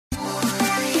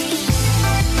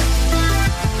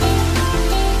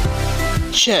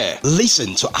Share,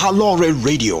 listen to Aloore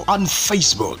Radio on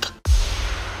Facebook.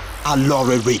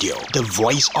 Aloore Radio, the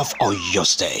voice of Oyo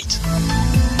State.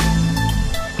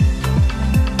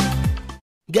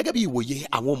 Gẹ́gẹ́ bí ìwòye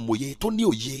àwọn òmòye tó ní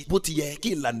òye bó ti yẹ kí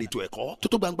ìlànà ètò ẹ̀kọ́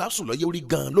tó gbangba sùn lọ yẹ orí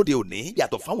gan lóde òní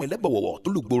yàtọ̀ fáwọn ẹlẹ́bọ̀wọ̀wọ̀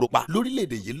tó lùgbòrò pa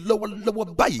lórílẹ̀‐èdè yìí lọ́wọ́lọ́wọ́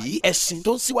báyìí ẹ̀sìn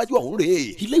tó ń síwájú ọ̀hún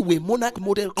rèé ilé ìwé Monarch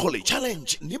Model College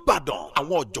Challenge nìbàdàn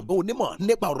àwọn ọ̀jọ̀gbọ́n onímọ̀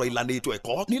nípa ọ̀rọ̀ ìlànà ètò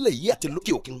ẹ̀kọ́ nílẹ̀ yìí àti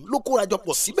lókè òkun ló kórajọ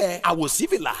pọ̀ síbẹ̀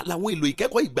àwòsífìlà làwọn èlò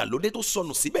ìkẹ́kọ̀ọ́ ìgbàlódé tó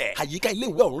sọnù síbẹ̀ àyíká ilé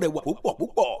ìwé ọ̀hún rẹwà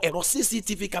púpọ̀ ẹ̀rọ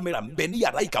CCTV kámẹ́rà ń bẹ ní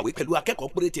yàrá ìkàwé pẹ̀lú akẹ́kọ̀ọ́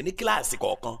péréte ní kíláàsì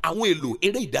kọ̀ọ̀kan àwọn èlò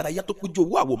eré ìdárayá tó kójú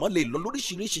owó àwòmọ́ lè lọ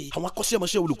lóríṣiríṣi àwọn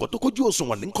akọ́ṣẹ́mọṣẹ́ olùkọ́ tó kójú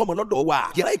òṣùwọ̀n ní kọ́mọ lọ́dọ̀ wa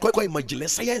yàrá ìkọ́ ìmọ̀ ìjìnlẹ̀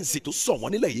sáyẹ́ǹsì tó sọ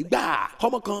wọ́n nílẹ̀ yìí gbà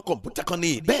ọmọ kan kọ̀ǹpútà kan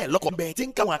ní bẹ́ẹ̀ lọ́kọ̀ bẹ́ẹ̀ tí ń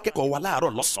káwọn akẹ́kọ̀ọ́ wa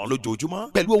láàárọ̀ lọ́sàn-án lójoojúmọ́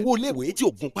pẹ̀lú owó iléèwé tí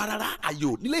ò gún pa rárá ayò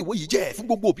nílé ìwé yìí jẹ́ fún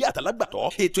gbogbo òbí àtàlágbàtọ́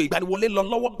ètò ìgbaniwọlé lọ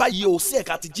lọ́wọ́ báyìí o sí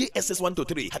ẹ̀ka ti JSS 1 to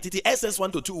 3 àti ti SS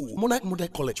 1 to 2 Monarch Model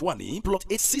College wà ní plot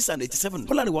 86 and 87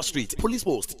 Polariwa Street Police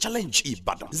Post Challenge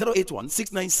Ibadan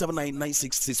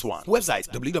 08169799661 website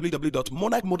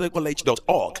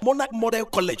www.monarchmodelcollege.org Monarch Model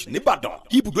College nìbàdàn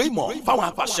ibùdó ìmọ̀ fáwọn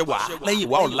afàṣẹwà lẹ́yìn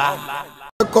ìwà ọ̀la.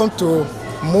 Welcome to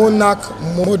Monarch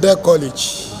Model College,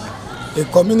 a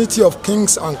community of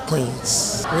kings and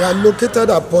queens. We are located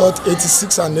at plot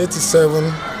 86 and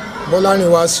 87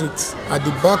 Polariwa Street at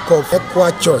the back of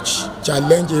Equa Church,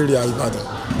 Challenge area, Ibadan.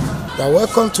 You are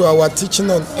welcome to our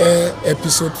Teaching on Air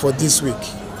episode for this week.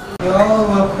 You're all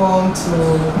welcome to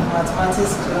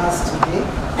mathematics class today.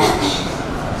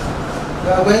 We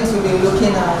are going to be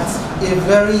looking at a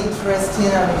very interesting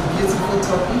and beautiful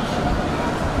topic.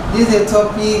 This is a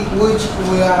topic which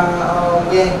we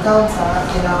encounter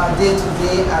in our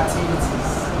day-to-day activities.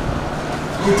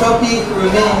 The topic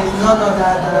remains none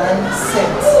other than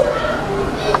sets.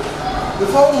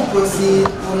 Before we proceed,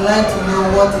 we would like to know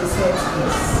what a set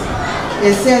is. A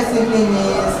set simply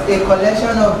means a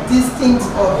collection of distinct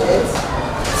objects,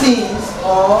 things,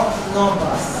 or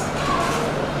numbers.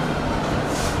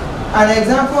 An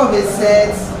example of a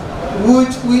set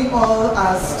which we all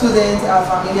as students are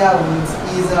familiar with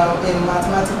is a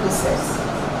mathematical set.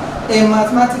 A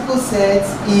mathematical set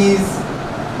is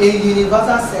a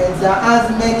universal set that has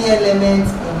many elements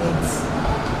in it.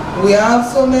 We have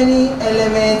so many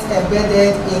elements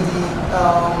embedded in the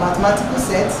mathematical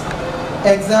set.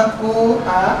 Example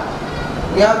are,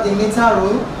 we have the meter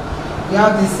rule, we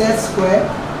have the set square,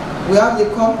 we have the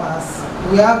compass,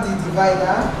 we have the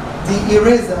divider, the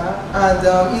eraser, and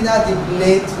either the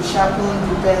blade to sharpen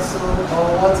the pencil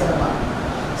or whatever.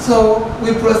 So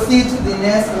we proceed to the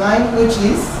next line, which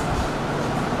is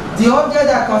the objects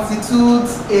that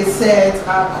constitutes a set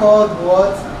are called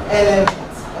what?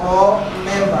 Elements or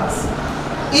members.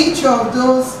 Each of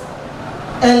those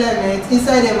elements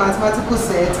inside a mathematical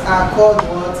set are called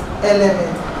what?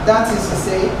 Elements. That is to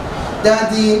say that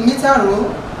the meter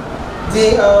rule,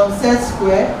 the set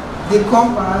square, the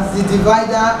compass, the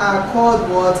divider are called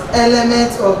what?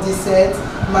 Elements of the set,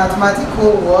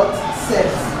 mathematical what?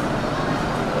 Set.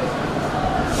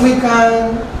 We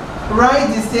can write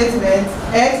the statement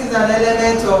x is an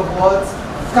element of what?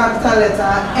 Capital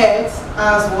letter X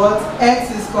as what?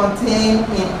 X is contained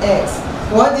in X.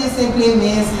 What this simply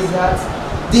means is that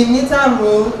the meter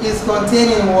rule is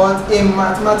contained in what? A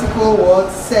mathematical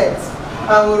what? Set.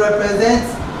 And will represent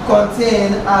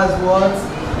contain as what?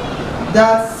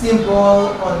 That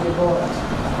symbol on the board.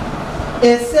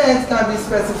 A set can be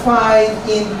specified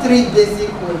in three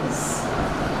basic ways.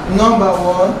 Number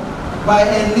one, by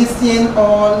enlisting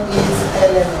all its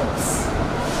elements.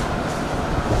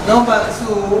 Number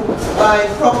two, by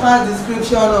proper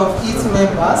description of its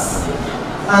members.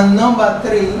 And number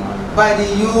three, by the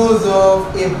use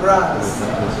of a brass.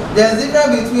 There's a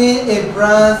difference between a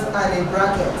brass and a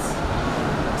bracket.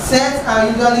 Sets are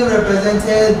usually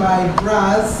represented by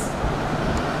brass,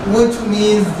 which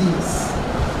means this.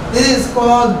 This is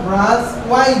called brass.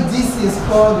 Why this is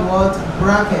called what?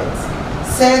 Bracket.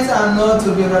 Sets are not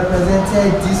to be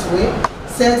represented this way.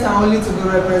 Sets are only to be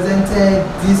represented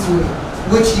this way,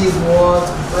 which is what?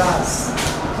 Brass.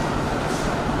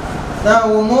 Now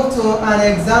we'll move to an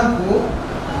example.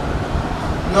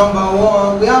 Number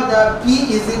one, we have that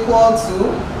P is equal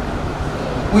to,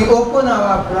 we open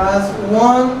our brass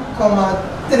 1,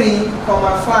 3,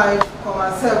 5,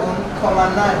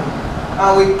 7, 9,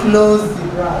 and we close the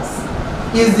brass.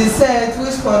 Is the set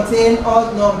which contain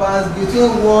odd numbers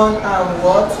between 1 and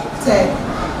what? 10.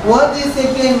 What this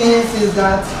simply means is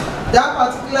that that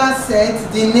particular set,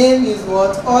 the name is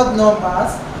what? Odd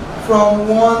numbers from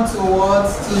 1 to what?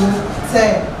 To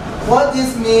 10. What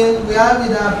this means, we have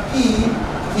it that P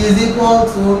is equal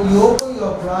to, you open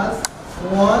your brass,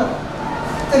 1,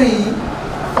 3,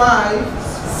 5,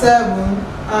 7,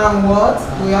 and what?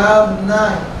 We have 9.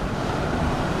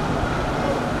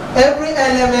 Every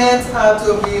element has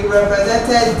to be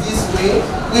represented this way.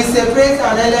 We separate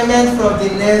an element from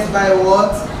the next by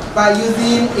what? By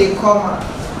using a comma.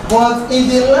 But in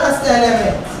the last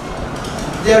element,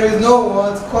 there is no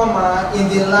what? Comma in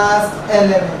the last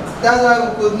element. That's why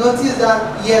we could notice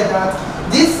that here that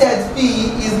this set P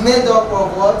is made up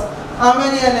of what? How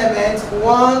many elements? 1,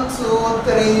 2,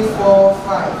 3, 4,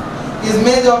 5. Is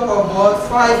made up of what?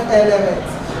 5 elements.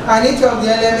 And each of the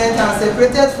elements are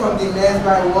separated from the next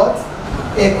by what?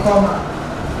 A comma.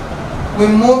 We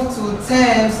move to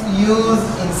terms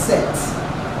used in sets.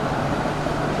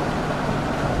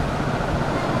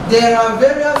 There are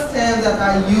various terms that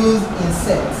are used in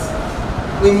sets.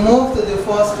 We move to the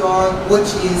first one,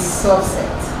 which is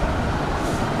subset.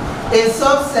 A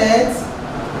subset,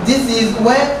 this is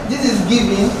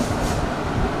giving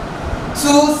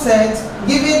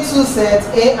two sets,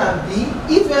 A and B.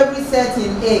 If every set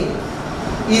in A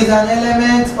is an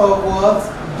element of what?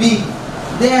 B,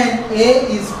 then A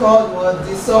is called what?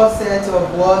 The subset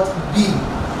of what? B.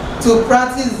 To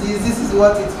practice this is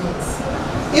what it means.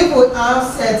 If we have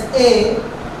set A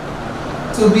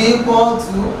to be equal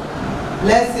to,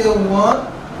 let's say 1,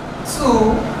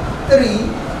 2, 3,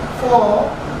 4,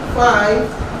 5,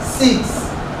 6,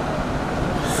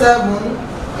 7,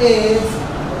 8,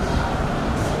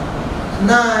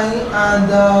 9, and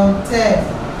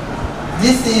 10.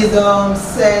 This is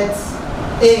set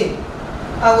A.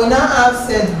 And we now have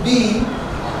set B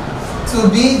to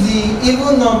be the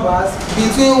even numbers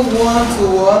between 1 to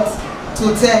what?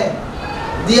 To 10.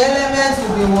 The elements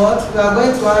will be what? We are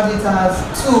going to have it as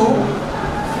 2,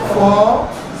 4,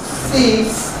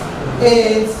 6,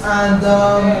 8, and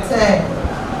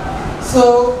 10. So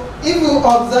if you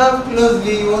observe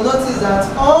closely, you will notice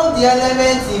that all the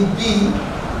elements in B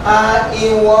are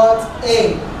in what?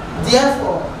 A.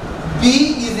 Therefore, B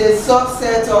is a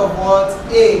subset of what?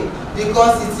 A,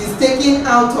 because it is taken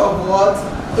out of what?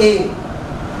 A.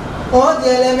 All the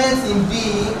elements in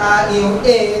B are in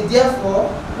A. Therefore,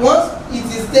 once it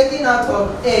is taken out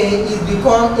of A, it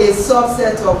becomes a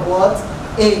subset of what?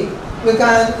 A. We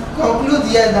can conclude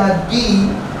here that B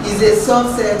is a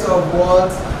subset of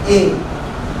what? A.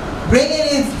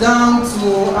 Bringing it down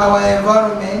to our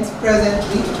environment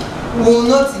presently, we will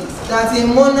notice that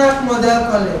in Monarch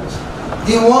Model College,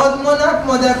 the word Monarch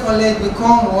Model College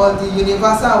become what? The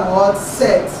universal word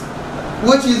set,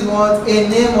 which is what? A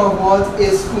name of what?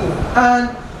 A school.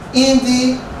 And in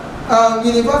the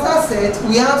universal set,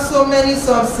 we have so many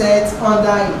subsets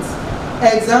under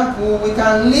it. Example, we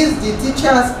can list the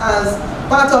teachers as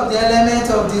part of the element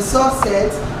of the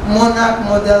subset Monarch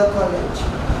Model College.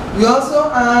 We also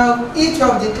have each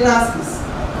of the classes,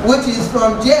 which is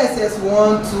from JSS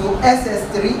 1 to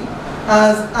SS3,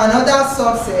 as another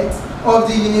subset of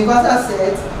the universal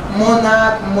set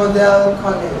Monarch Model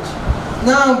College.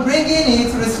 Now bringing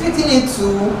it, restricting it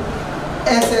to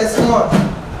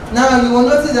SS1. Now you will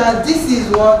notice that this is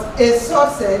what? A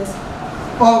subset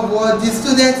of what? The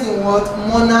students in what?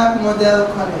 Monarch Model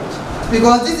College.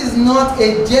 Because this is not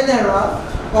a general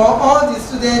or all the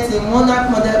students in Monarch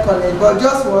Model College, but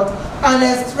just what? An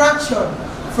extraction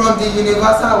from the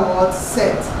universal word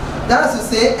set. That's to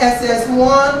say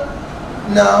SS1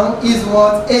 now is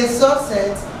what? A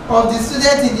subset of the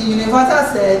students in the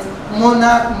universal set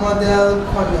Monarch Model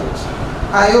College.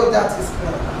 I hope that is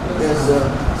clear. Yes, sir.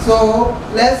 So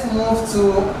let's move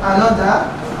to another.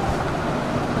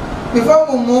 Before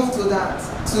we move to that,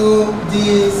 to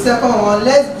the second one,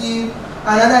 let's give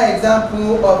another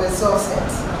example of a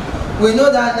subset. We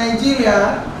know that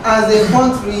Nigeria as a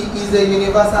country is a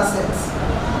universal set.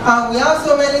 And we have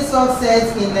so many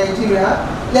subsets in Nigeria,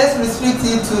 let's restrict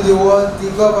it to the word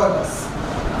the governors.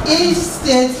 Each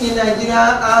state in Nigeria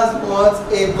has what?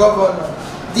 A governor.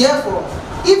 Therefore,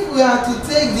 if we are to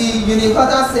take the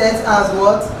universal set as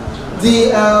what?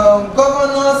 The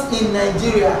governors in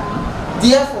Nigeria,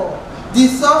 therefore, the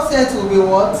subset will be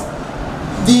what?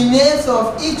 The names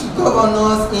of each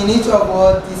governors in each of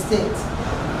what? The states.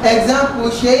 Example,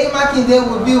 Sheyi Makinde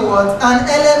will be what? An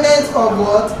element of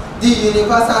what? The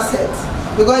universal set.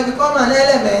 Because it becomes an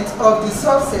element of the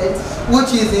subset,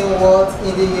 which is in what?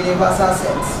 In the universal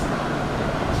set.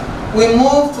 We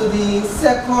move to the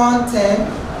second term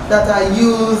that are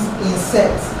used in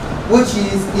sets, which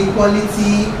is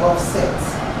equality of sets.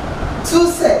 Two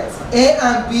sets, A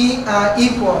and B, are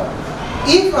equal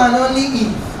if and only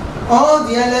if all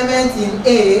the elements in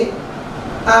A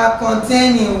are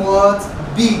contained in what?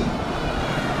 B.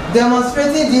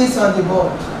 Demonstrating this on the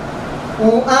board, we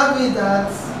will have it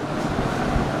that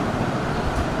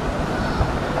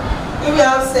If we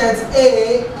have set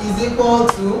A is equal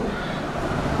to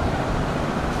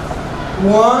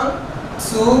 1,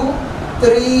 2,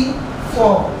 3,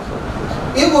 4.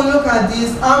 If we look at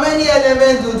this, how many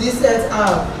elements do this set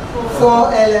have?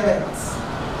 4 elements.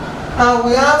 And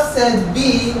we have set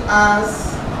B as,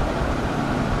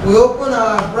 we open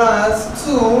our brackets,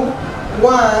 2,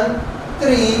 1,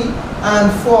 3,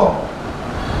 and 4.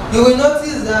 You will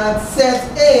notice that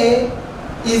set A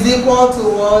is equal to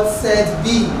what? Set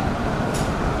B.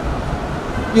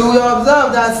 You will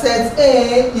observe that set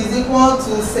A is equal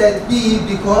to set B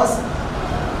because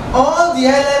all the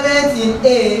elements in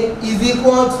A is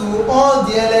equal to all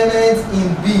the elements in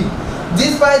B,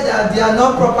 despite that they are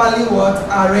not properly what?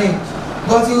 Arranged.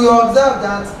 But you will observe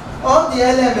that all the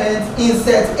elements in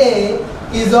set A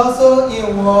is also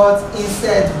in what? In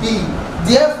set B.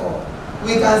 Therefore,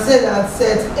 we can say that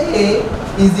set A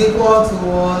is equal to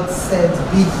what? Set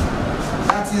B.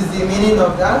 That is the meaning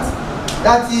of that.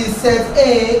 That is, set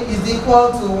A is equal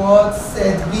to what?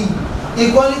 Set B.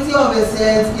 Equality of a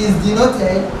set is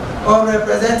denoted or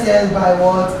represented by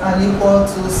what? An equal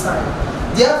to sign.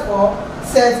 Therefore,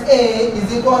 set A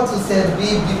is equal to set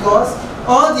B because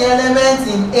all the elements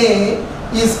in A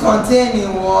is contained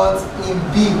in what? In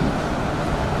B.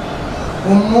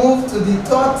 We move to the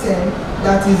third term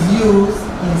that is used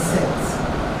in sets.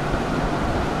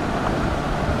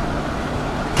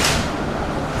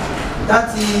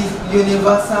 That is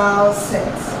universal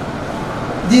sets.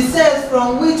 The sets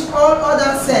from which all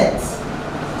other sets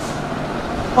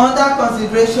under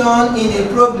consideration in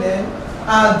a problem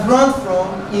are drawn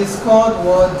from is called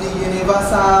what? The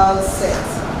universal set.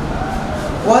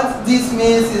 What this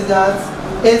means is that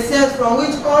a set from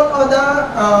which all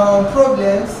other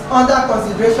problems under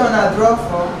consideration are drawn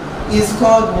from is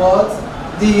called what?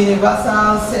 The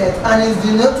universal set, and is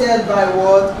denoted by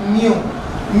what? Mu.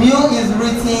 Mu is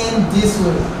written this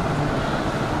way.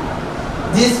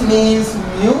 This means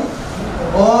mu,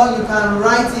 or you can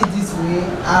write it this way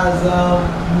as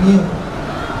mu.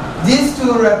 These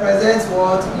two represent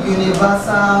what?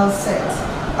 Universal set.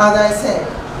 As I said,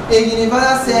 a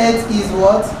universal set is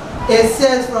what? A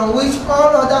set from which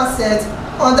all other sets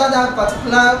under that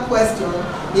particular question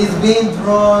is being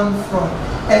drawn from.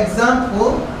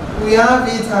 Example, we have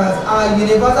it as our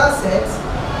universal set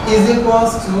is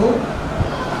equals to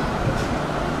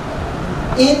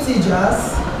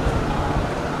integers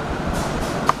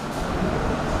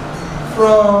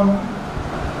from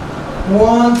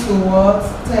 1 to what?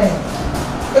 10.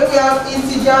 If we have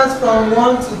integers from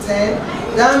 1 to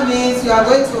 10, that means you are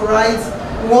going to write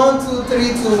 1, 2,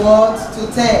 3 to what? To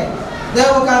 10. Then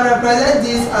we can represent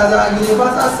this as our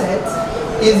universal set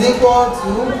is equal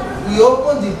to, we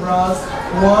open the brackets,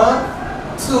 1,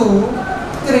 2,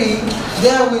 3,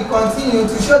 then we continue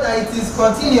to show that it is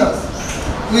continuous.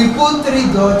 We put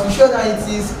 3 dots to show that it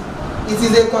is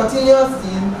a continuous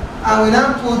thing, and we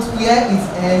now put where it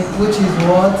ends, which is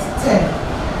what?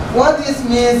 10. What this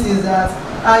means is that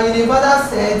our universal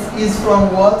set is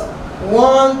from what?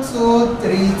 1, 2,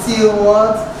 3 till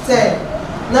what? 10.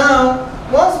 Now,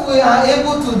 once we are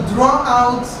able to draw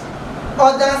out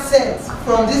other sets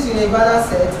from this universal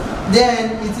set,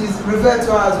 then it is referred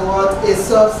to as what? A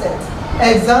subset.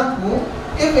 Example,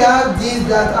 if we have this,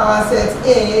 that our set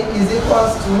A is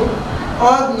equals to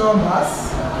odd numbers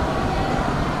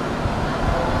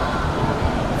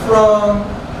from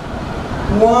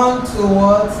 1 to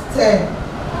what? 10.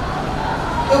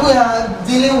 If we are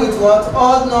dealing with what?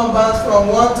 Odd numbers from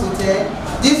 1 to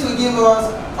 10, this will give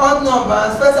us odd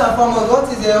numbers. First and foremost,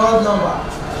 what is an odd number?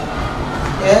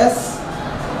 Yes?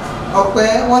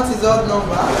 Okay, what is odd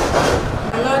number?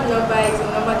 An odd number is a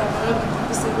number that cannot be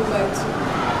divisible by 2.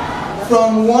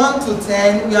 From 1 to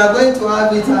 10, we are going to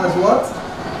have it as what?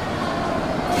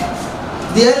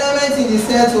 The element in the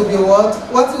set will be what?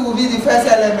 What will be the first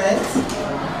element?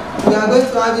 We are going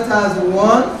to have it as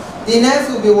 1. The next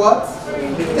will be what?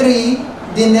 3.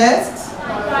 The next?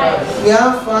 5. We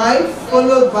have 5,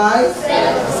 followed by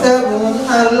 7,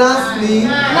 and lastly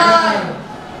 9.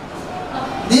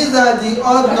 These are the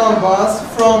odd numbers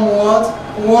from what?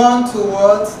 1 to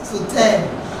what? To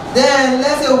 10. Then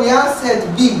let's say we have set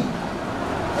B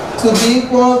to be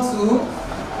equal to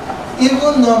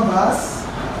even numbers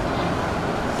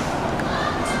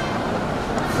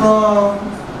from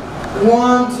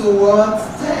 1 to what?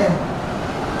 10.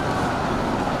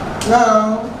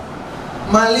 Now,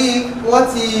 Malik, what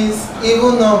is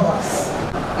even numbers?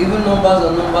 Even numbers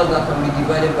are numbers that can be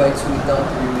divided by 2 without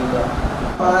the remainder.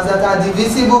 That are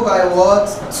divisible by what?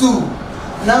 2.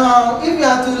 Now, if you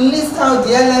are to list out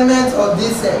the elements of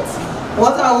this set,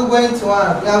 what are we going to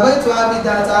have? We are going to have it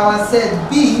that our set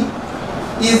B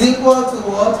is equal to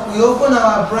what? We open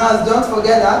our brass, don't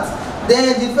forget that.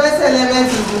 Then the first element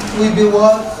will be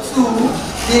what? 2.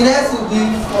 The next will be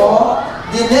 4.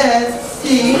 The next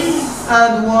 6.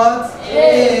 And what?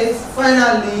 8.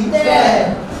 Finally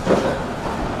 10.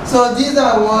 So these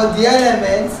are what the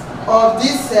elements of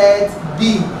this set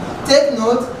B. Take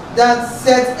note that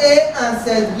set A and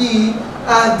set B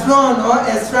are drawn or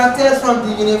extracted from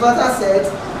the universal set,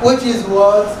 which is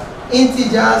what?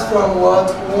 Integers from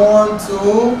what? 1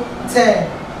 to 10.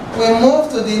 We move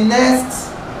to the next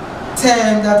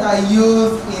term that are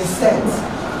used in sets,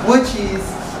 which is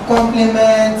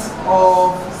complement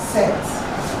of sets.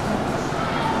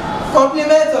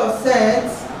 Complement of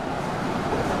sets.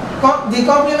 The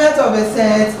complement of a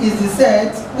set is the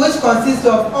set which consists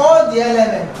of all the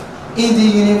elements in the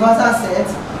universal set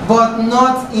but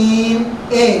not in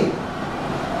A.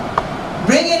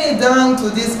 Bringing it down to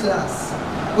this class,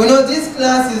 we know this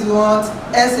class is what?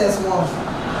 SS1.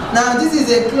 Now this is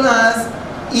a class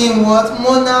in what?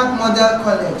 Monarch Model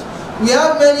College. We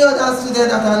have many other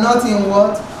students that are not in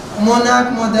what?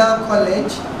 Monarch Model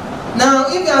College. Now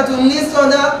if you are to list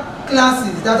other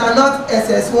classes that are not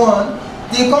SS1,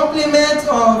 the complement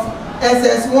of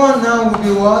SS1 now will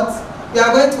be what? We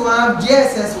are going to have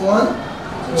JSS1,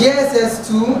 JSS2,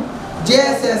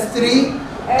 JSS3,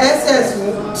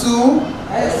 SS2,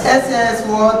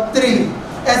 SS3.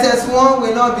 SS1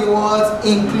 will not be what?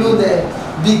 Included,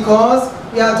 because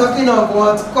we are talking of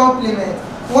what? Complement.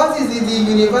 What is in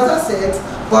the universal set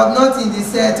but not in the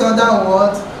set under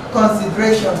what?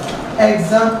 Consideration.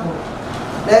 Example.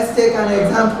 Let's take an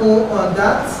example on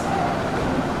that.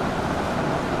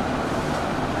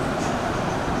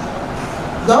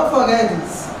 Don't forget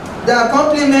this. The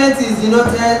complement is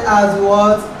denoted as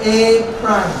what? A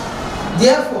prime.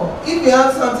 Therefore, if you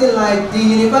have something like the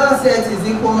universal set is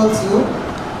equal to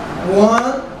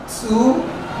 1, 2,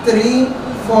 3,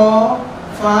 4,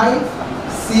 5,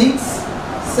 6,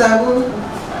 7,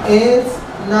 8,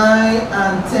 9,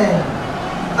 and 10.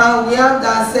 And we have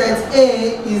that set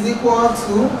A is equal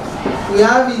to, we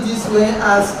have it this way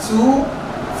as 2,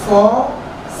 4,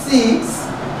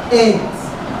 6, 8.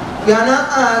 We are now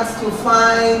asked to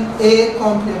find a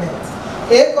complement.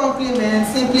 A complement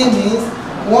simply means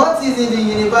what is in the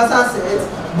universal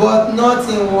set but not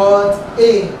in what?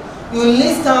 A. You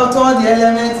list out all the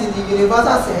elements in the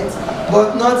universal set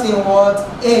but not in what?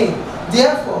 A.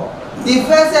 Therefore, the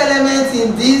first element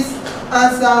in this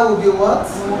answer will be what?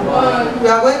 1. We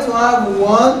are going to have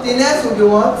 1. The next will be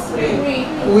what?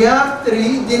 3. We have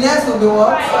 3. The next will be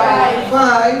what?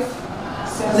 5.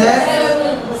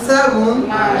 7, 9,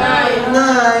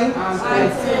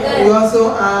 we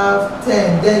also have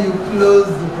 10. Then you close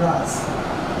the brass.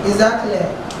 Is that clear?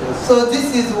 Yes. So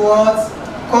this is what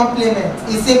complement.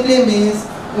 It simply means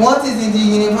what is in the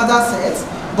universal set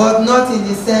but not in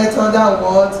the set under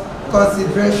what?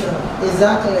 Consideration. Is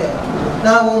that clear?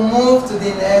 Now we'll move to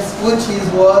the next, which is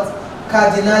what?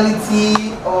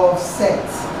 Cardinality of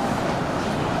sets.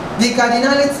 The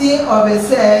cardinality of a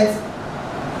set,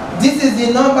 this is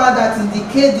the number that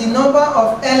indicates the number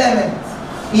of elements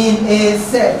in a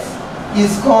set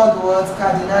is called what?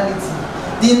 Cardinality.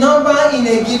 The number in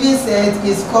a given set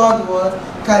is called what?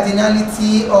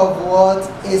 Cardinality of what?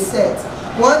 A set.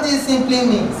 What this simply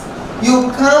means,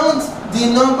 you count the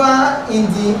number in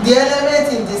the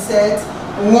element in the set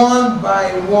one by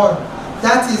one.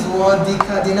 That is what? The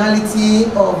cardinality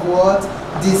of what?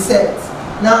 The set.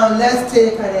 Now let's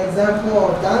take an example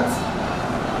of that.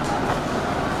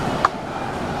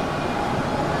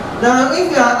 Now, if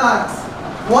you are asked,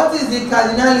 what is the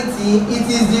cardinality? It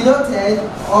is denoted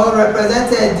or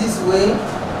represented this way.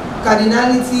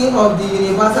 Cardinality of the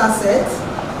universal set.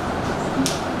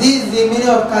 This is the meaning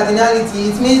of cardinality.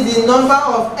 It means the number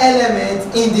of elements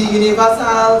in the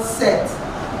universal set.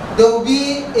 There will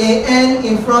be a n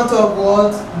in front of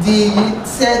what? The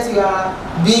set you are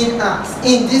being asked.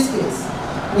 In this case,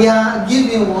 we are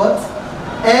given what?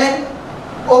 N,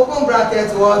 open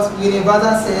bracket, what?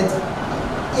 Universal set.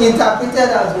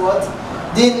 Interpreted as what?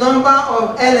 The number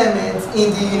of elements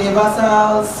in the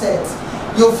universal set.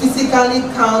 You physically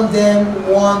count them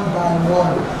one by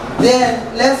one.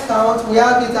 Then let's count. We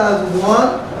have it as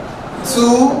 1,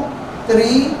 2,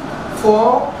 3,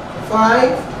 4,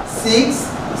 5, 6,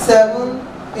 7,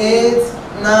 8,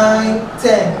 9,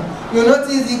 10. You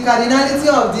notice the cardinality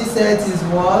of this set is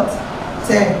what?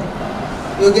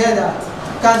 10. You get that?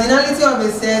 Cardinality of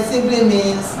a set simply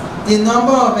means the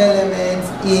number of elements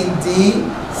in the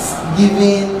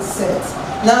given set.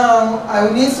 Now, I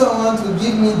will need someone to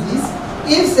give me this.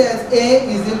 If set A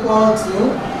is equal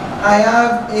to, I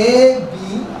have A,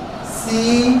 B,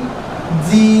 C,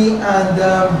 D, and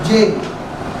J.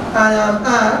 and I'm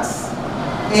asked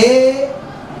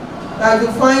that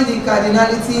you find the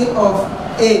cardinality of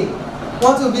A.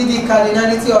 What will be the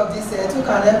cardinality of this set? Who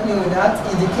can help me with that?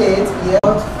 Indicate here.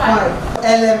 5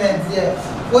 elements here,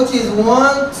 which is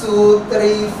 1, 2,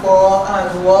 3, 4,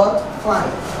 and what? 5.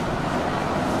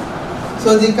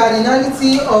 So the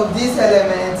cardinality of this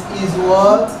element is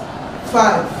what?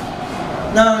 5.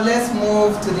 Now let's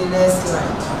move to the next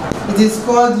slide. It is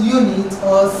called unit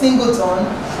or singleton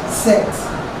set,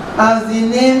 as the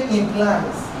name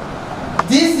implies.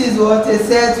 This is what a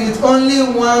set with only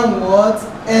one what?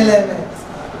 Element.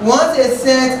 Once a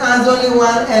set has only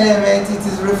one element, it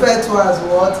is referred to as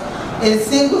what? A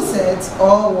single set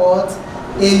or what?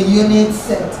 A unit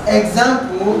set.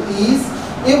 Example is,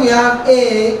 if we have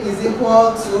A is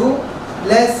equal to,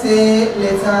 let's say,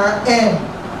 letter M.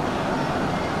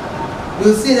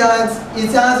 You see that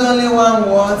it has only one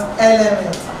what?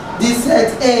 Element. This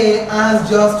set A has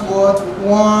just what?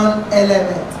 One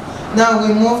element. Now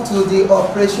we move to the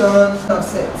operation of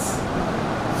sets.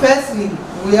 Firstly,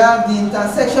 we have the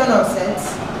intersection of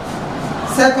sets.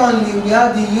 Secondly, we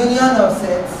have the union of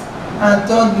sets. And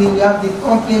thirdly, we have the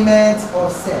complement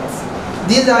of sets.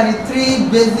 These are the three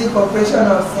basic operations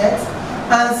of sets.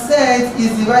 And set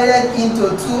is divided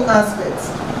into two aspects,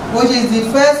 which is the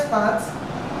first part,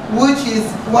 which is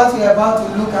what we are about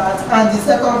to look at, and the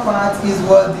second part is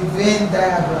what? The Venn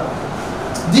diagram.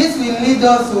 This will lead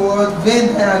us towards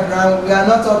Venn diagram. We are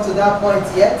not up to that point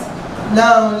yet.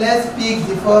 Now let's pick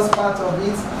the first part of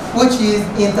it, which is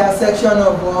intersection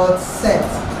of what?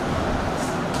 Sets.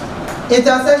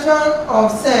 Intersection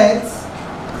of sets,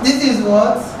 this is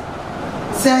what?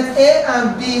 Set A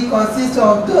and B consist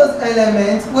of those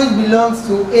elements which belongs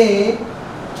to A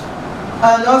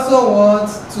and also what?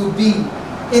 To B.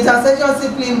 Intersection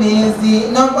simply means the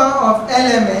number of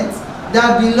elements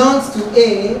that belongs to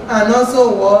A and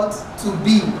also what? To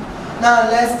B. Now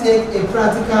let's take a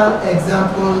practical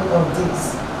example of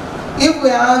this. If we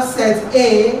have set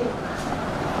A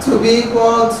to be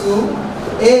equal to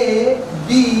A, B,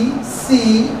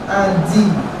 C, and D,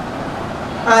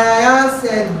 and I have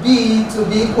set B to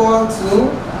be equal to,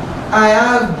 I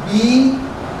have B,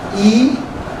 E,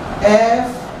 F,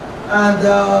 and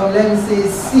let me say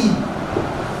C.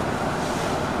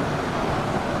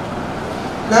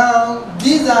 Now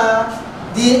these are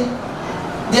the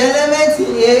elements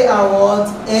in A are what?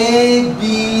 A, B,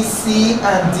 C,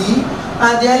 and D.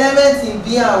 And the elements in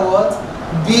B are what?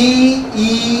 B,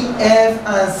 E, F,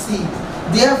 and C.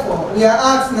 Therefore, we are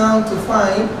asked now to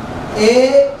find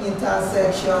A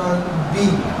intersection B.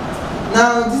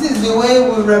 Now, this is the way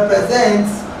we represent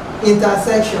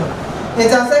intersection.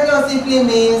 Intersection simply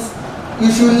means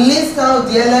you should list out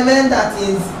the element that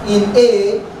is in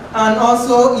A and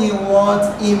also in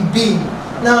what? In B.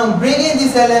 Now, bringing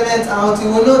this element out, you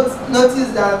will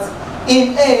notice that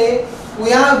in A,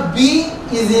 we have B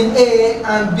is in A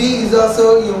and B is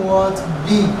also in what?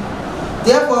 B.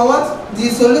 Therefore, what the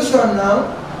solution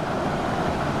now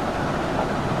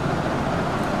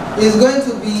is going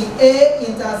to be A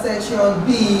intersection B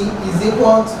is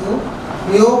equal to,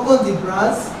 we open the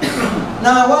brass.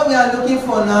 Now, what we are looking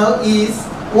for now is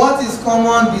what is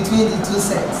common between the two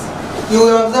sets. You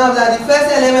will observe that the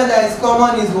first element that is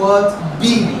common is what?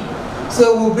 B.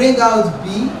 So we'll bring out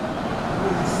B.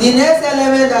 The next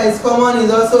element that is common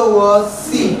is also what?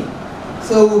 C.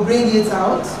 So we'll bring it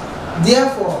out.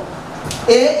 Therefore,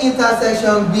 A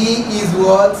intersection B is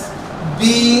what?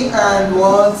 B and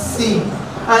what? C.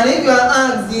 And if you are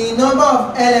asked the number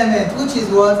of elements, which is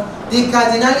what? The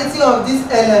cardinality of this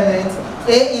element,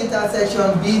 A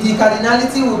intersection B, the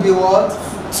cardinality will be what?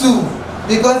 2.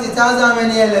 Because it has how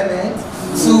many elements?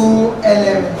 2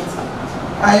 elements.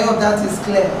 I hope that is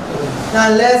clear. Now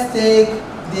let's take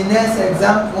the next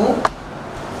example.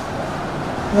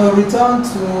 We'll return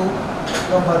to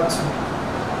number 2.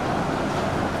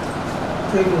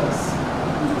 Previous.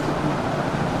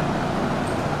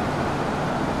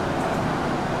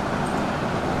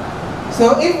 So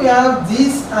if we have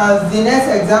this as the next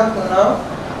example now,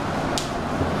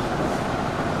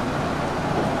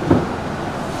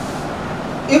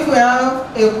 if we have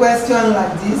a question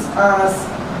like this as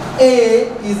A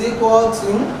is equal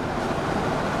to,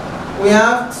 we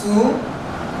have 2,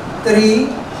 3,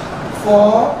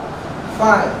 4,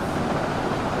 5,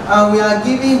 and we are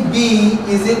giving B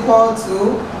is equal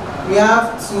to, we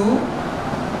have 2,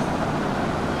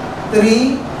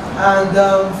 3, and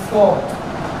 4.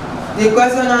 The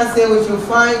question has said we should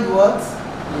find what?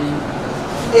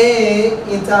 A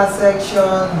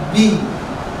intersection B.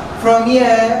 From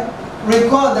here,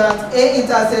 recall that A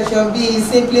intersection B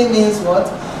simply means what?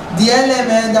 The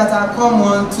elements that are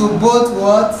common to both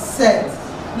what? Sets.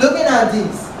 Looking at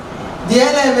this, The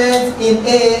elements in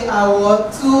A are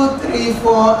what? 2, 3,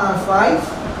 4, and 5.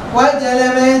 While the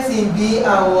elements in B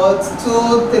are what?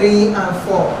 2, 3, and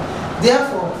 4.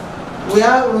 Therefore, we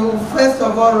will first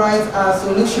of all write our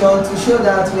solution to show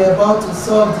that we are about to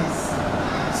solve this.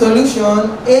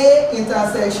 Solution A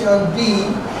intersection B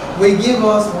will give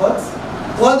us what?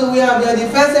 What do we have here?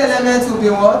 The first element will be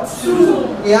what?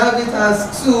 2. We have it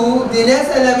as 2. The next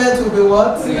element will be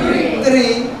what?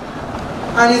 3.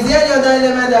 And is there any other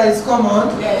element that is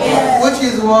common? Yes. Which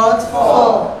is what?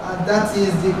 4. And that is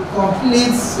the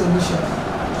complete solution.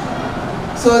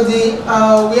 So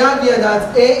we have here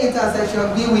that A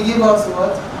intersection B will give us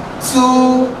what?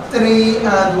 2, 3,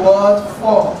 and what?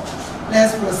 4.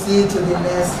 Let's proceed to the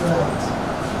next slide.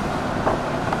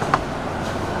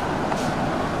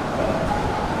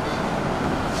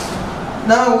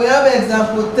 Now we have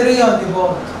example 3 on the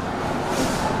board.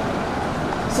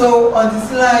 So on the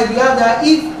slide we have that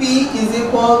if P is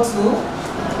equal to,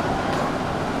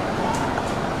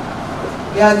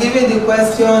 we are given the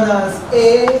question as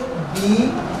A,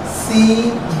 B,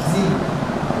 C, D.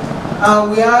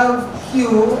 And we have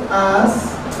Q as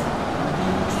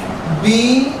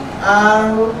B,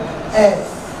 R, S.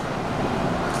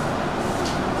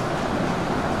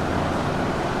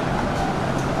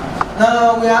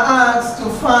 Now we are asked to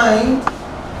find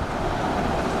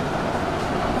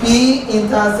P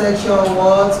intersection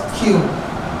what? Q.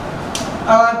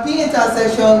 Our P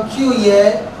intersection Q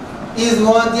here is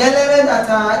what? The elements that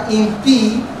are in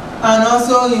P and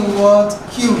also in what?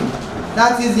 Q.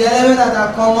 That is the elements that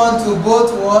are common to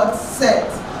both what?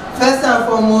 Sets. First and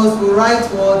foremost, we write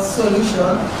what?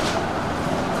 Solution.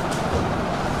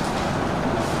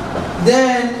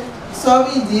 Then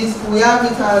solving this, we have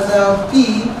it as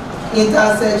P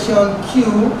intersection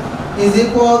Q is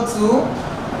equal to,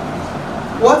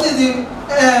 what is the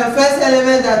first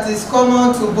element that is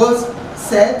common to both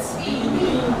sets? B.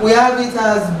 We have it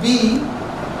as B.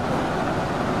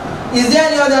 Is there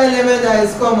any other element that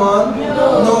is common?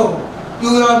 No.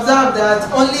 You will observe that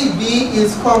only B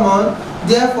is common,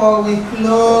 therefore we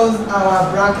close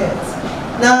our brackets.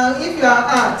 Now if you are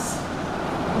asked,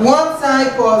 what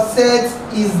type of set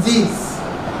is this?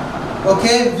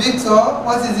 Okay, Victor,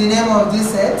 what is the name of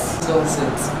this set?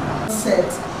 Subset. Set.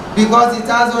 Because it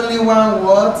has only one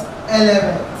word,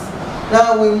 element.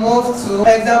 Now we move to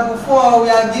example 4. We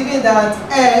are given that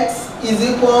X is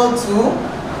equal to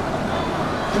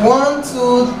 1,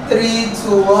 2, 3 to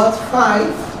what?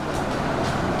 5.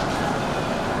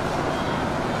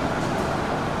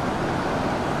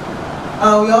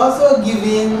 And we are also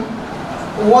given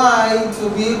Y to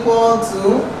be equal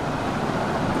to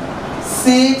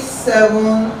 6,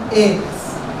 7, 8.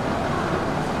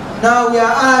 Now we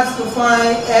are asked to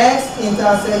find X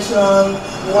intersection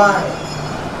Y.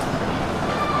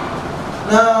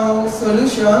 Now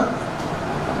solution.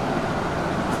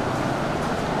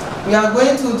 We are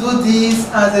going to do this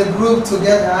as a group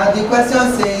together. The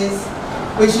question says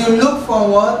we should look for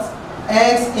what?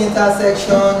 X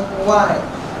intersection Y.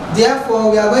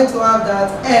 Therefore we are going to have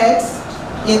that X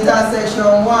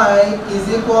intersection Y is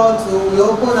equal to, we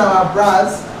open our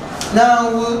brackets. Now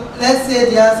let's say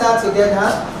the answer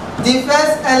together. The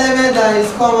first element that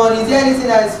is common, is there anything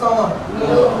that is common?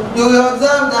 No. You will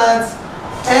observe that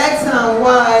X and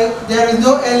Y, there is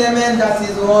no element that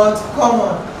is what?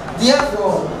 Common.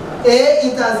 Therefore, A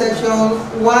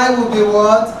intersection Y will be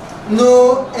what?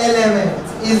 No element.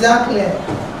 Is that clear?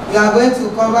 We are going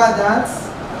to cover that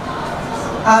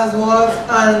as what?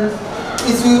 And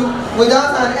it will,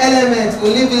 without an element,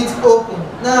 we'll leave it open.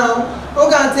 Now, who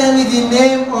can tell me the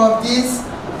name of this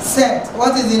set?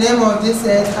 What is the name of this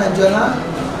set, Angela?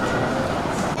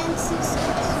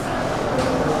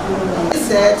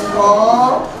 Set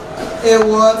or a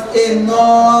what? A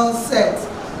null set.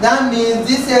 That means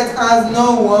this set has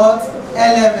no what?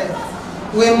 Element.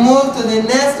 We move to the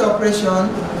next operation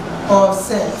of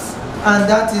sets, and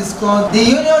that is called the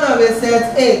union of a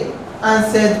set A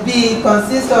and set B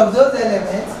consists of those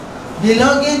elements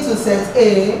belonging to set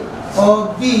A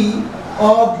or B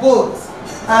or both,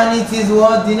 and it is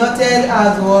what? Denoted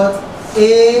as what?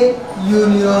 A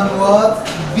union what?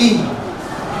 B.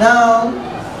 Now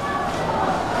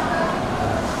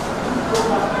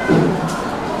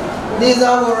this is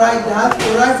how we write that.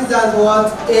 We write it as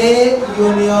what? A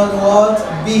union what?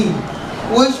 B.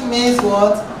 Which means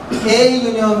what? A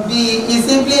union B. It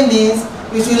simply means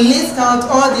we should list out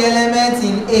all the elements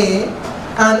in A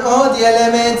and all the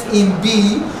elements in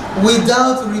B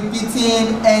without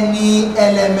repeating any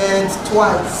element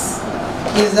twice.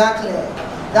 Is that clear?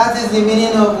 That is the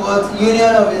meaning of what?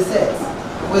 Union of a set.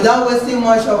 Without wasting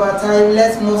much of our time,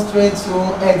 let's move straight to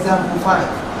example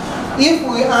 5. If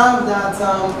we have that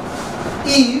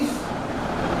if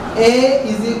A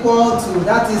is equal to,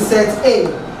 that is set A,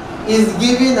 is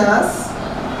giving us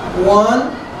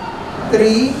 1,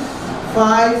 3,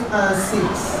 5, and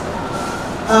 6.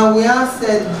 And we have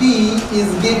set B is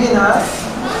giving us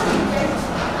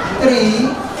 3,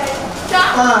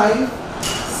 5,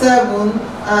 7,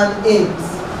 and 8.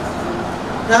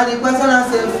 Now the question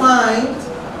has said find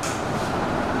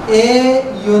A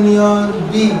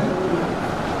union B.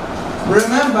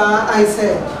 Remember I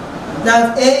said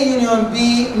that A union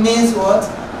B means what?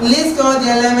 List all the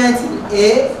elements in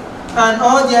A and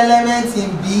all the elements in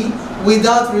B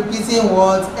without repeating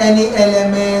what? Any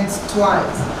element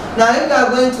twice. Now if we are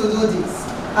going to do this,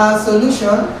 our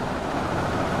solution,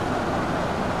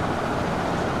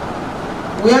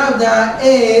 we have that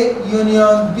A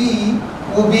union B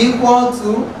will be equal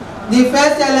to, the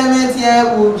first element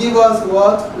here will give us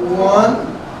what? 1.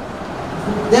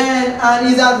 Then, and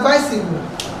it's advisable,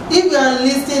 if you are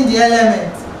listing the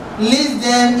elements, list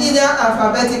them either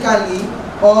alphabetically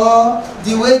or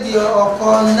the way they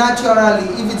occur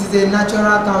naturally, if it is a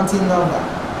natural counting number.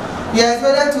 You are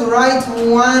expected to write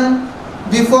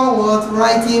 1 before what?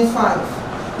 Writing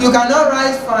 5. You cannot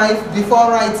write 5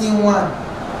 before writing 1.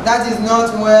 That is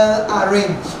not well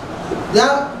arranged.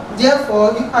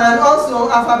 Therefore, and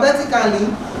also alphabetically,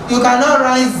 you cannot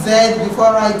write Z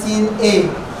before writing A.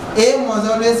 A must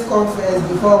always come first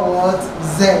before what?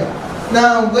 Z.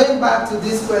 Now, going back to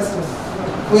this question,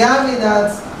 we have it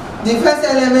that the first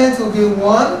element will be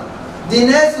 1, the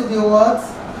next will be what?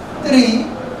 3,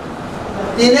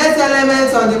 the next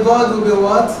element on the board will be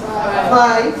what?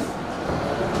 5.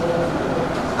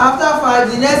 After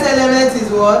 5, the next element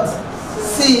is what?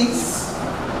 6.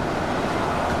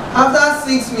 After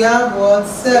 6, we have what?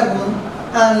 7.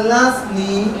 And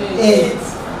lastly, 8.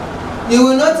 You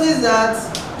will notice that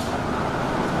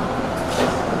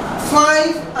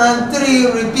 5 and 3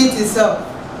 repeat itself.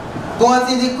 But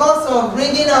in the course of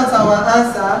bringing out our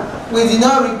answer, we did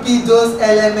not repeat those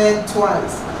elements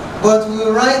twice. But we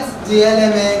write the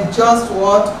element just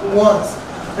what? Once.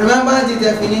 Remember the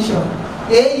definition.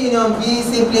 A union B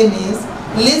simply means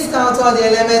list out all the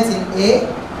elements in A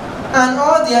and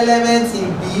all the elements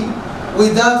in B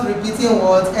without repeating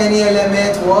what? Any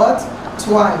element what?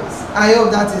 Twice. I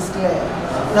hope that is clear.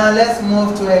 Now let's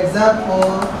move to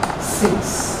example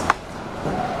 6.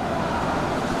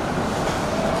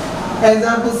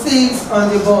 Example 6 on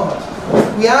the board.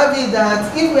 We have it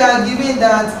that if we are given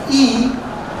that E,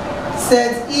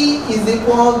 set E is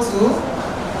equal to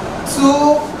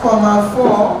 2,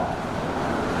 4,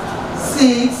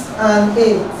 6, and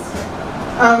 8.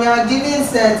 And we are given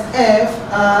set F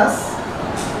as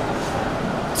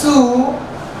 2,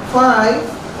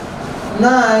 5,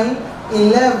 9,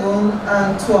 11,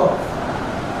 and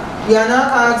 12. We are now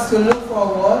asked to look for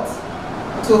what?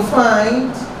 To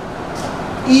find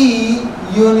E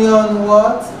union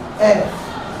what? F.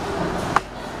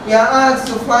 We are asked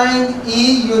to find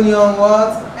E union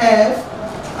what? F.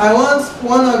 I want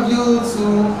one of you to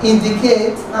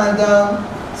indicate and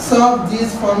solve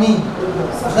this for me.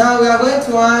 Now we are going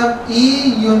to have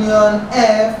E union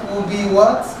F will be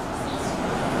what?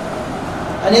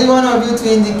 I need one of you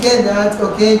to indicate that,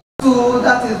 okay? 2,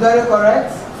 that is very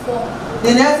correct. 4.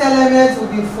 The next element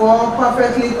will be 4,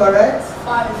 perfectly correct.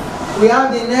 5. We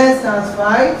have the next as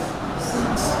 5.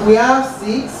 6. We have 6.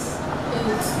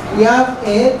 8. We have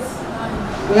 8.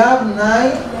 9. We have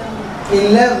 9,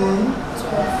 11,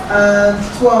 12. and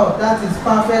 12. That is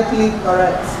perfectly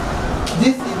correct.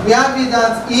 This we have it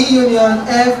that E union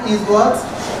F is what?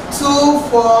 2,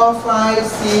 4, 5,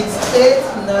 6,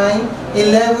 8, 9,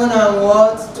 11, and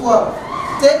what?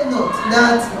 12. Take note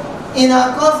that in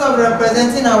our course of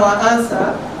representing our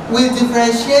answer, we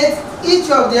differentiate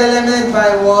each of the elements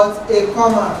by what? A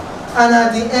comma. And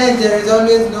at the end, there is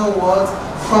always no what?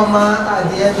 Comma at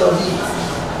the end of it.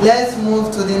 Let's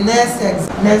move to the next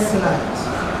slide.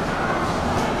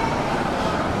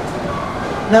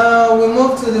 Now we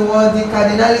move to the word, the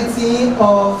cardinality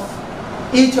of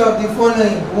each of the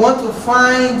following. We want to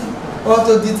find or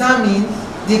to determine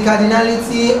the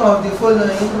cardinality of the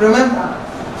following. Remember,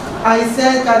 I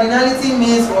said cardinality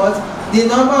means what? The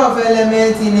number of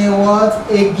elements in a what?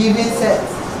 A given set.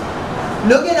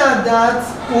 Looking at that,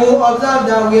 we'll observe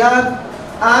that we have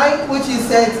I, which is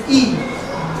set E.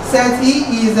 Set E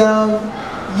is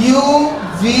U,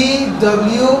 V,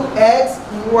 W, X,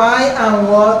 Y, and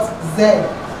what?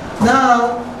 Z.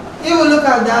 Now, if we look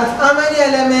at that, how many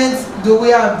elements do we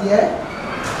have there?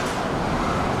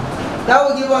 That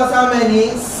will give us how many?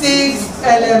 6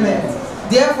 elements.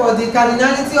 Therefore, the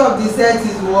cardinality of the set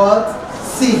is what?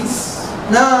 6.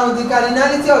 Now, the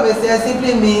cardinality of a set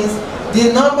simply means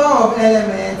the number of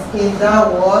elements in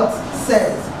that what? Set.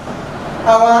 set.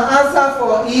 Our answer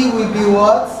for E will be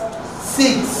what?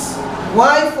 6.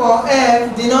 While for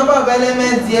F, the number of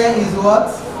elements there is what?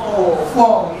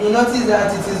 4. You notice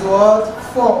that it is what?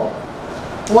 4.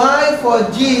 While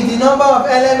for G, the number of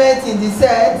elements in the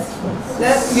set,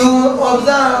 you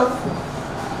observe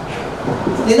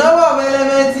the number of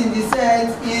elements in the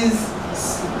set is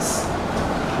 6.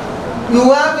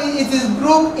 You have it is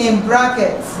grouped in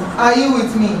brackets. Are you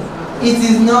with me? It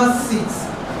is not 6.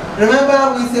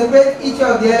 Remember, we separate each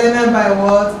of the elements by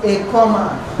what? A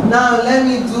comma. Now let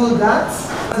me do that.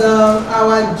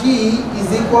 Our G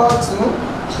is equal to,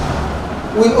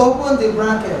 we open the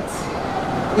bracket.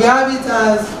 We have it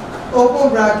as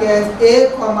open bracket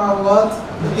A comma what?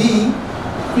 B,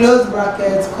 close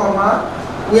bracket comma.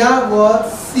 We have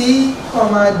what? C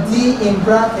comma D in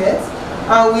bracket.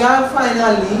 And we have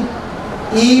finally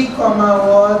E comma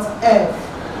what? F.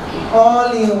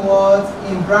 All in what?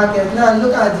 In bracket. Now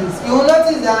look at this. You will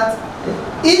notice that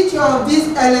each of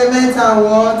these elements are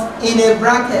what? In a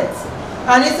bracket.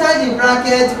 And inside the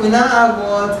bracket we now have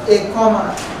what? A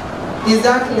comma. Is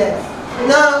that clear?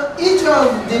 Now each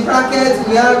of the brackets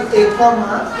we have a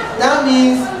comma. That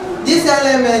means this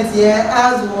element here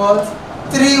has what?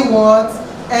 3 what?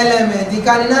 Elements. The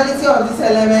cardinality of this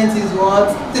element is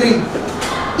what? 3.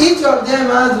 Each of them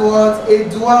has what? A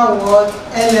dual what?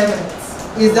 Element.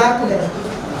 Is that clear?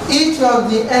 Each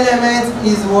of the elements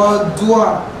is what?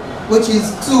 Dual, which is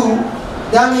 2.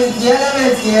 That means the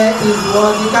element here is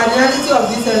what? The cardinality of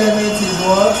this element is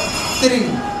what? 3.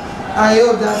 I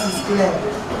hope that is clear.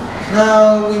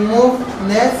 Now we move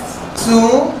next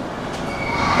to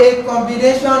a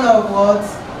combination of what?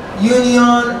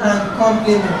 Union and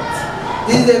complement.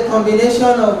 This is a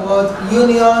combination of what?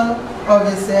 Union of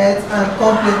a set and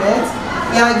complement.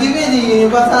 We are given the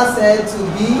universal set to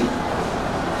be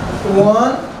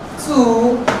 1,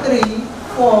 2, 3,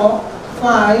 4,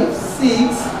 5,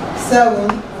 6,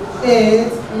 7, 8,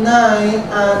 9,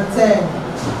 and 10.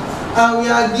 And we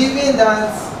are given that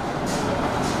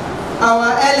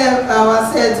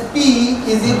our set P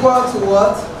is equal to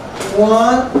what?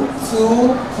 1,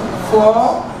 2,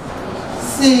 4,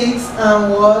 6,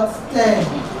 and what? 10.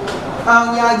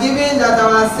 And we are given that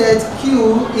our set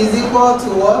Q is equal to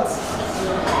what?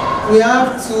 We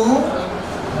have 2,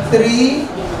 3,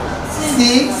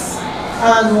 6,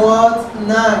 and what? 9.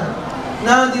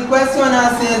 Now the question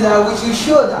has said that we should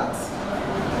show that.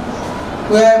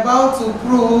 We are about to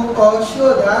prove or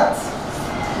show that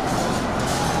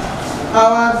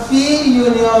our P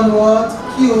union what?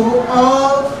 Q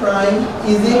all prime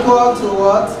is equal to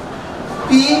what?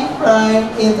 P prime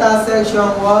intersection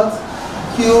what?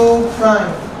 Q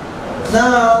prime.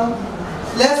 Now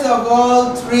let's of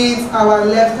all treat our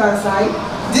left hand side.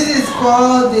 This is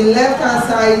called the left hand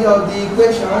side of the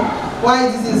equation,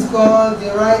 while this is called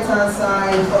the right hand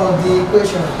side of the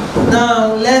equation.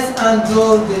 Now let's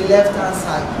undo the left hand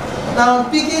side. Now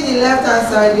picking the left hand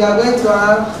side, you are going to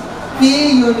have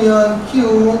P union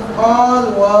Q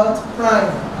all what?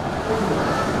 Prime.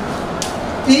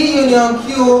 P union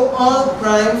Q all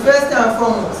prime. First and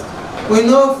foremost, we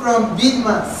know from bit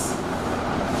mass.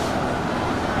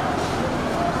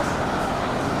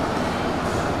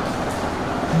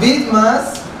 Bit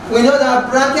mass, we know that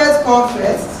brackets come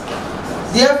first.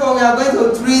 Therefore, we are going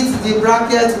to treat the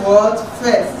bracket what?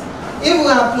 First. If we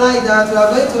apply that, we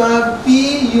are going to have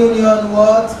P union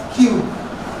what? Q.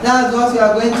 That's what we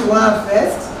are going to have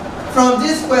first. From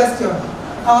this question,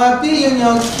 our P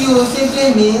union Q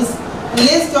simply means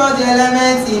list all the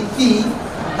elements in P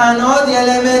and all the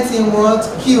elements in what?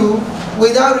 Q,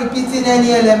 without repeating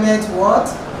any element what?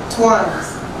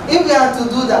 Twice. If we are to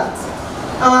do that,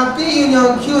 our P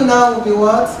union Q now will be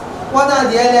what? What are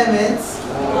the elements?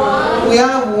 1. We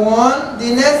have 1.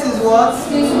 The next is what?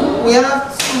 2. We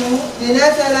have 2. The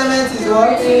next element is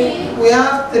what? 3. We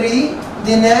have 3.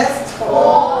 The next?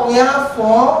 4. We have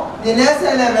 4. The next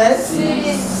element?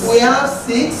 6. We have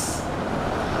 6.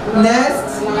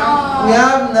 Next? 9. We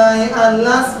have 9. And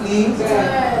lastly,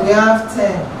 10. we have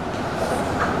 10.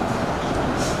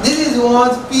 This is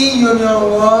what P union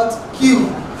what? Q.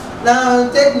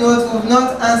 Now take note, we've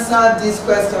not answered this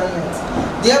question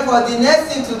yet. Therefore, the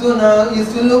next thing to do now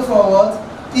is to look for what?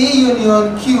 P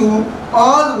union Q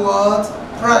all what?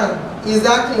 Prime. Is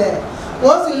that clear?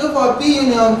 Once you look for P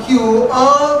union Q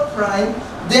all prime,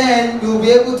 then you'll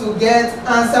be able to get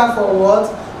answer for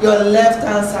what? Your left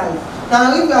hand side.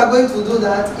 Now if you are going to do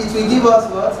that, it will give us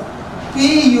what?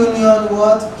 P union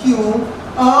what? Q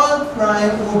all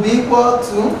prime will be equal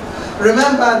to,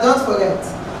 remember, don't forget,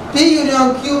 P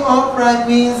union Q all prime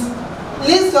means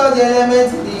list all the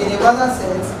elements in the universal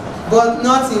set, but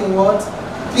not in what?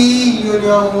 P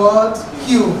union what?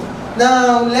 Q.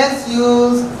 Now let's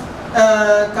use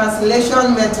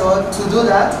cancellation method to do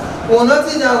that. We'll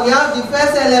notice that we have the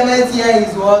first element here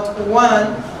is what?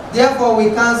 1. Therefore we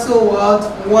cancel what?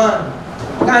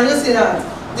 1. Can you see that?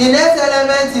 The next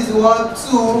element is what?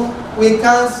 2. We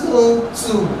cancel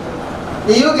 2.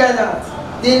 Do you get that?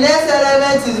 The next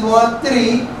element is what?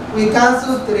 3. We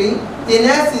cancel 3. The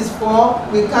next is 4.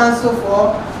 We cancel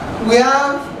 4. We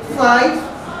have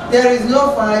 5. There is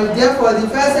no 5. Therefore the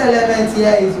first element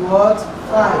here is what?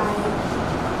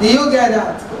 5. Do you get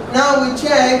that? Now we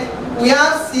check. We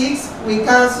have 6. We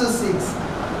cancel 6.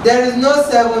 There is no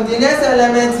 7. The next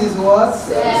element is what?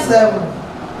 7.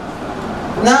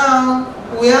 Now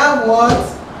we have what?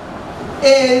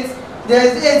 8. There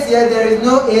is 8 here. There is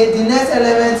no 8. The next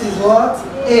element is what?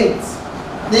 8.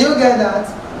 Do you get that?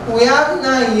 We have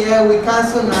 9 here. We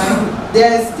cancel 9.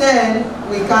 There is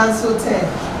 10. We cancel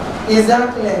 10. Is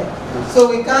that clear? So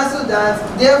we cancel that.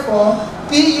 Therefore,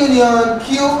 P union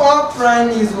Q or prime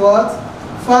is what?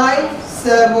 5,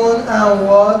 7, and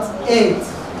what? 8.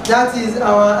 That is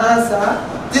our answer.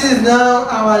 This is now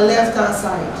our left hand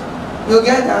side. You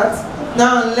get that?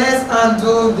 Now let's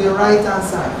undo the right hand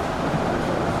side.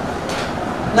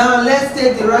 Now let's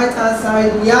take the right hand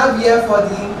side. We have here for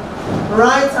the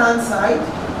right hand side.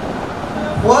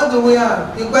 What do we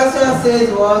have? The question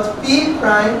says what? P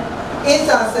prime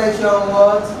intersection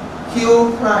what?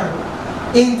 Q prime.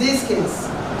 In this case,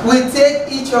 we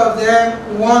take each of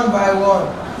them one by one.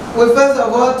 We first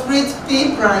of all treat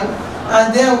P prime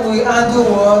and then we undo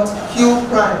what? Q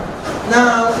prime.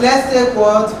 Now let's take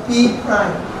what? P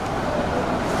prime.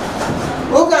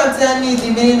 Who can tell me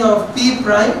the meaning of P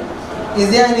prime?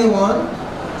 Is there anyone?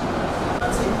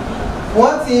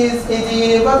 What is in the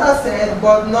universal set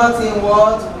but not in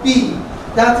what? P.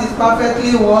 That is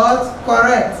perfectly what?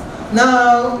 Correct.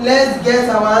 Now let's get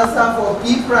our answer for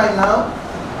P prime now.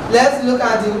 Let's look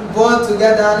at the board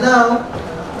together now.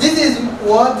 This is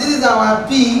what? This is our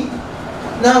P.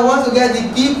 Now we want to get the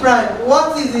P prime.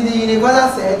 What is in the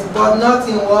universal set but not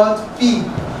in what? P.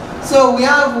 So we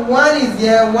have 1 is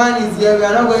here, 1 is here. We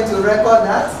are not going to record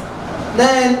that.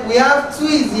 Then we have 2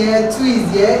 is here, 2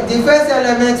 is here. The first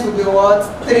element will be what?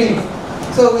 3.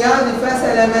 So we have the first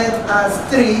element as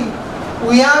 3.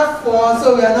 We have 4,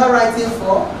 so we are not writing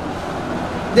 4.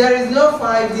 There is no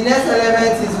 5. The next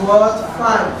element is what?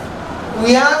 5.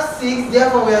 We have 6,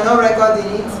 therefore we are not recording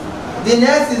it. The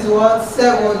next is what?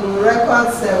 7. We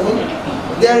record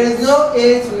 7. There is no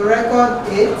 8. We record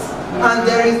 8. And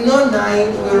there is no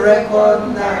 9. We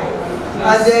record 9.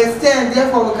 And there is 10,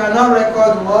 therefore we cannot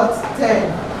record what?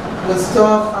 10. We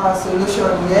stop our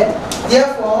solution here.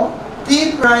 Therefore,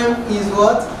 P prime is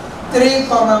what? 3,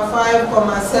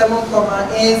 5, 7,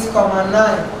 8,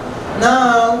 9.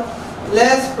 Now,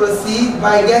 let's proceed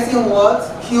by guessing what?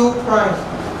 Q prime.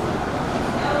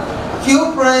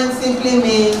 Q prime simply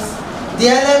means the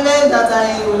elements that are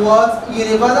in what?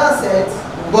 Universal set,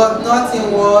 but not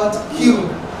in what? Q.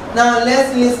 Now,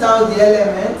 let's list out the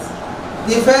elements.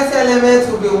 The first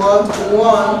element will be what?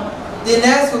 1. The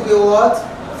next will be what?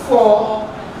 4.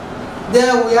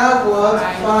 Then we have what?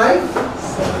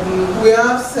 5. We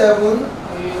have 7,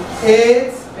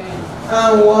 8,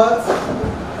 and what?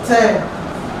 10.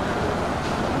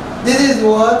 This is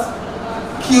what?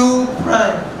 Q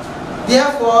prime.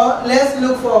 Therefore, let's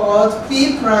look for what?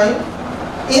 P prime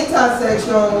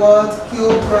intersection what? Q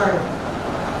prime.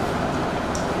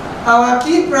 Our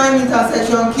P prime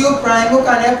intersection Q prime, who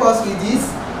can help us with this?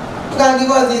 Who can give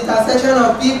us the intersection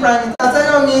of P prime?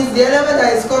 Intersection means the element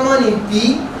that is common in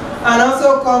P and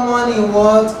also common in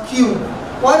what? Q.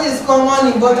 What is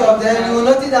common in both of them? You will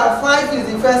notice that 5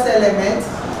 is the first element.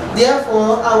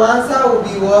 Therefore, our answer will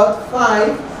be what?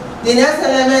 5. The next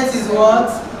element is what?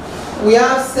 We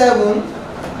have 7.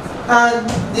 And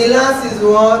the last is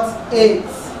what? 8.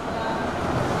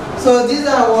 So these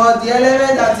are what? The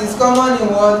element that is common in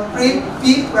what? P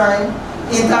prime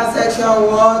intersection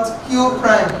what? Q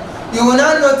prime. You will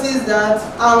now notice that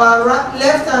our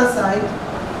left hand side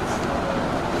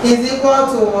is equal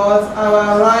to what?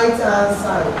 Our right hand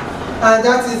side. And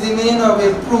that is the meaning of a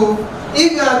proof.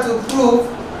 If you are to prove,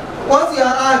 what you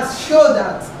are asked, show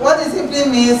that. What it simply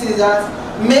means is that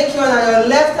make sure that your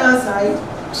left hand side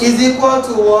is equal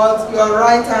to what? Your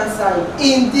right hand side.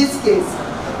 In this case,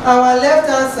 our left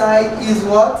hand side is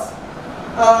what?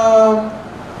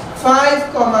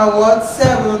 5, what?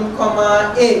 7,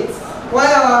 8.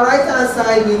 While our right hand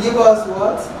side will give us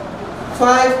what?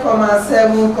 5,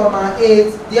 7,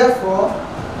 8. Therefore,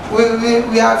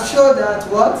 we have shown that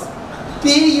what?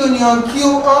 P union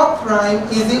Q or prime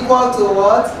is equal to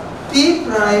what? P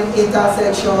prime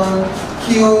intersection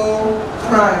Q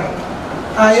prime.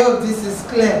 I hope this is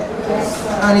clear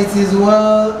and it is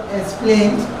well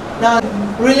explained. Now,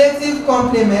 relative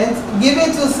complement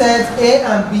given to sets A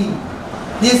and B.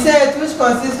 The set which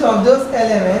consists of those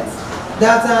elements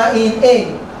that are in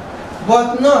A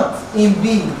but not in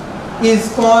B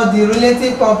is called the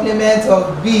relative complement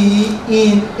of B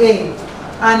in A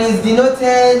and is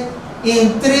denoted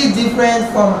in 3 different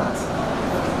formats.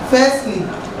 Firstly,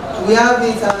 we have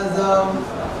it as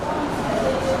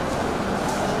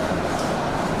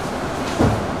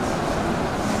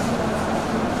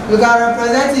you can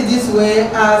represent it this way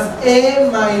as A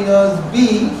minus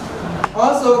B.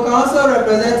 Also, we can also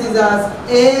represent it as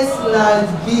A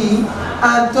slash B.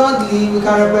 And thirdly, we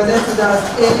can represent it as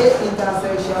A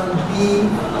intersection B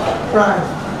prime.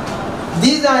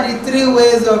 These are the 3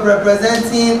 ways of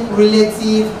representing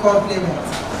relative complement.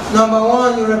 Number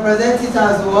 1, you represent it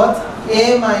as what?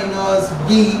 A minus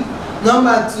B.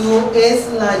 Number 2, A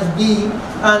slash B.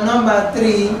 And number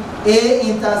 3, A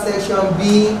intersection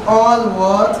B, all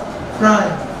what?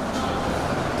 Prime.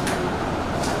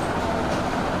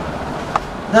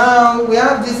 Now, we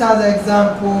have this as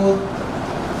example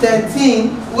 13,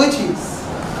 which is,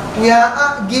 we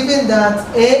are given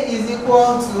that A is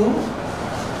equal to,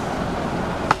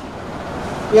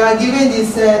 we are given the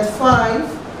set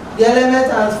 5, the element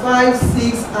as 5,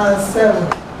 6, and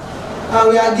 7. And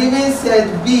we are given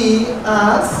set B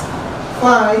as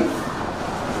 5,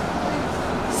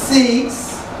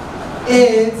 6,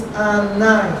 8, and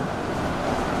 9.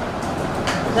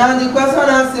 Now the question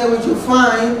answer we should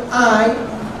find I,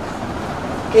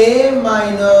 A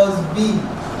minus B.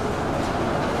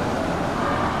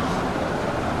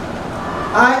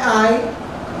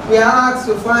 We are asked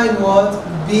to find what?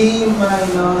 B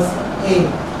minus A.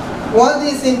 What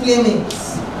this simply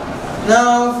means.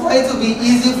 Now, for it to be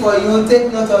easy for you,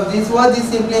 take note of this. What this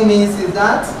simply means is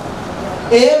that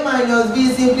A minus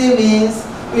B simply means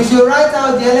you should write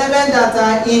out the elements that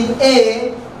are in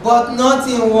A but not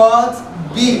in what?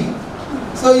 B.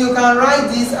 So you can write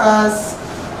this as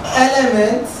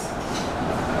elements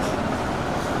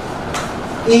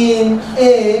in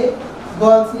A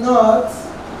but not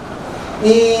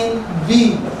in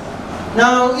B.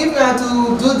 Now, if we are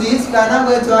to do this, we are now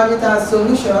going to have it as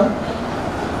solution.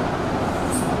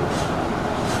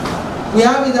 We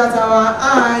have it that our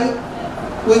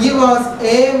I will give us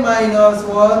A minus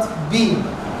what? B.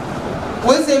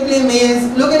 Which simply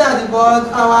means, looking at the board,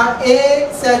 our A,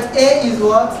 set A is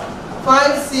what?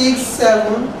 5, 6,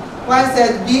 7. While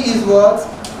set B is what?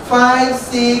 5,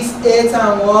 6, 8,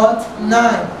 and what? 9.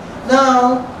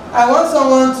 Now, I want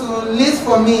someone to list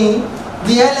for me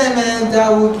the element that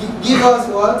will give us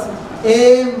what?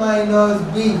 A minus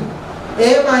B.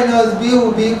 A minus B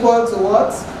will be equal to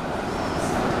what?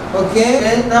 Okay,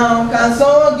 and now can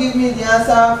someone give me the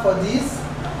answer for this?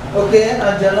 Okay,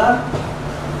 Angela?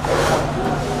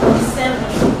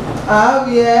 7. I have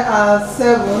here as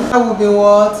 7. That will be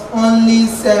what? Only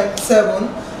 7.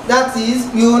 That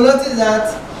is, you will notice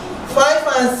that 5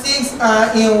 and 6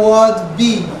 are in what?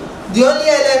 B. The only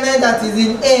element that is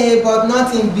in A but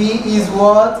not in B is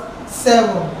what? 7.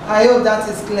 I hope that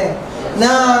is clear.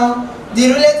 Now,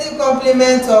 the relative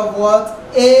complement of what?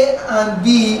 A and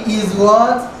B is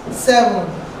what? 7.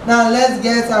 Now, let's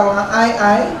get our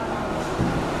II.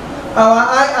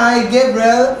 Our II,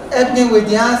 Gabriel, help me with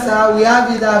the answer. We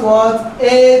have it at what?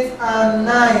 8 and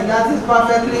 9. That is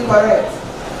perfectly correct.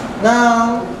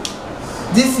 Now,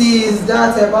 this is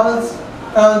that about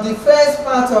the first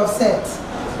part of set.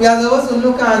 We are supposed to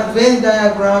look at Venn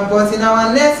diagram, but in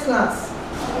our next class,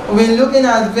 we'll be looking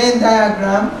at Venn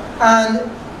diagram,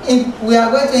 and we are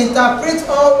going to interpret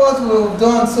all what we've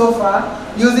done so far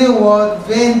using what?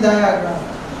 Venn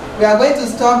diagram. We are going to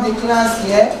stop the class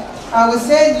here. I will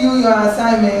send you your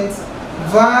assignments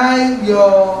via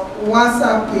your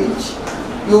WhatsApp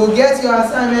page. You will get your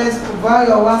assignments via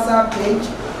your WhatsApp page.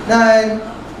 Then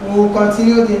we will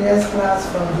continue the next class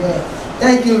from there.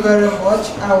 Thank you very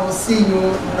much. I will see you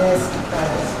next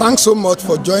time. Thanks so much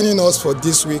for joining us for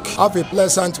this week. Have a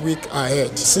pleasant week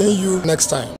ahead. See you next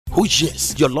time. Oh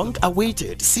yes, your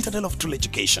long-awaited Citadel of True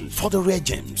Education for the Rare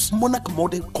Gems, Monarch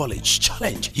Model College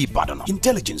Challenge, Ibadan.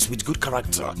 Intelligence with good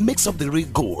character makes up the real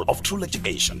goal of true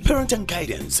education. Parent and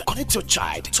guidance, connect your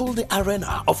child to the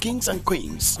arena of kings and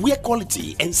queens, where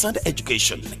quality and sound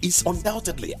education is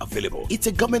undoubtedly available. It's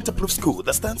a government-approved school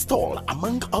that stands tall,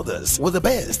 among others, with the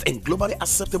best and globally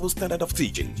acceptable standard of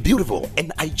teaching, beautiful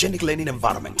and hygienic learning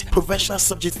environment, professional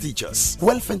subject teachers,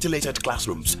 well-ventilated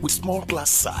classrooms with small class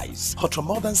size,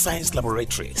 ultra-modern science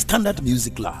laboratory, standard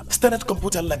music lab, standard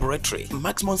computer laboratory,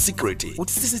 maximum security with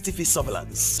CCTV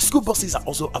surveillance. School buses are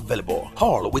also available,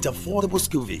 all with affordable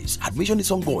school fees. Admission is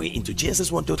ongoing into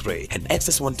GSS 123 and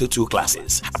XS 122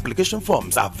 classes. Application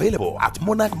forms are available at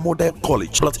Monarch Model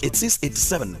College, plot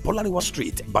 8687 Polariwa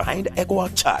Street, behind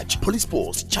Equa Church, Police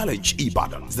Post, Challenge,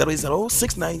 Ibadan.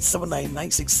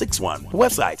 0069799661.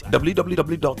 Website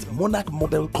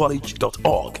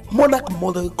www.monarchmodelcollege.org. Monarch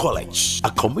Model College,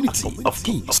 a community of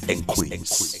kings and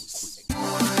queens.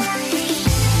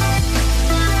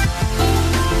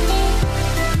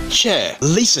 Share,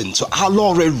 listen to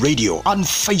Aloore Radio on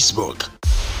Facebook.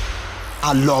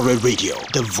 Aloore Radio,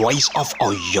 the voice of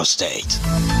Oyo State.